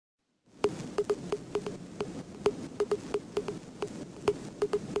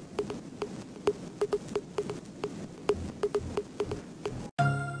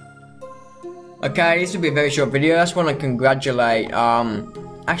Okay, this will be a very short video. I just want to congratulate,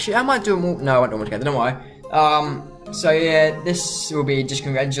 actually I might do them all, no I won't do them together, don't worry. So yeah, this will be just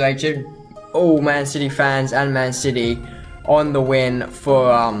congratulating all Man City fans and Man City on the win for,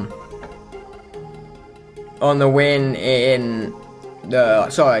 on the win in the,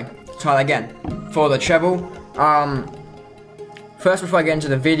 sorry, try that again, for the treble. First, before I get into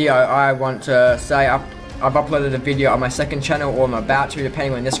the video, I want to say I've uploaded a video on my second channel, or I'm about to,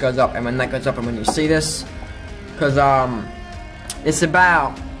 depending when this goes up and when that goes up and when you see this, because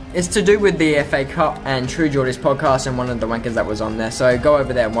it's to do with the FA Cup and True Geordie's podcast and one of the wankers that was on there, so go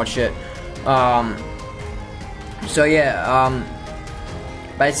over there and watch it. So yeah,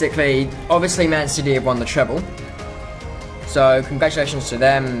 basically, obviously Man City have won the treble, so congratulations to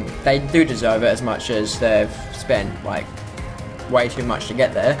them. They do deserve it, as much as they've spent like way too much to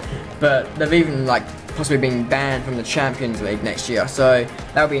get there, but they've even like possibly been banned from the Champions League next year, so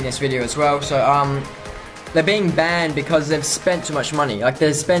that'll be in this video as well. So they're being banned because they've spent too much money. Like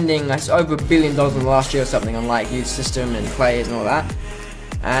they're spending like over $1 billion in the last year or something on like youth system and players and all that,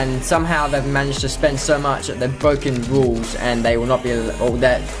 and somehow they've managed to spend so much that they've broken rules and they will not be, or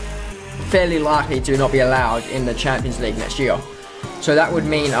they're fairly likely to not be allowed in the Champions League next year. So that would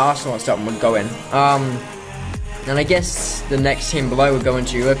mean Arsenal or something would go in. And I guess the next team below would go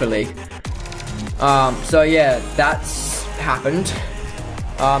into Europa League. So yeah, that's happened.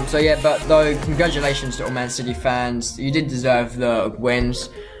 So yeah, but though, congratulations to all Man City fans. You did deserve the wins.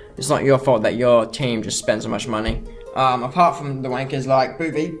 It's not your fault that your team just spent so much money. Apart from the wankers like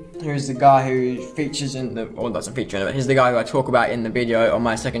Booby, who's the guy who features in the, or doesn't feature in it, but he's the guy who I talk about in the video on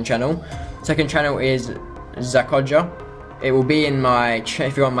my second channel. Second channel is Zakodja. It will be in my,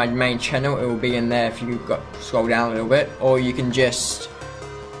 if you're on my main channel, it will be in there if you scroll down a little bit, or you can just,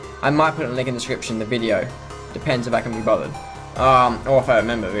 I might put a link in the description of the video, depends if I can be bothered, or if I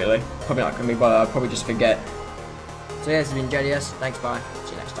remember really. Probably not going to be bothered, I'll probably just forget. So yeah, this has been JDS, thanks, bye.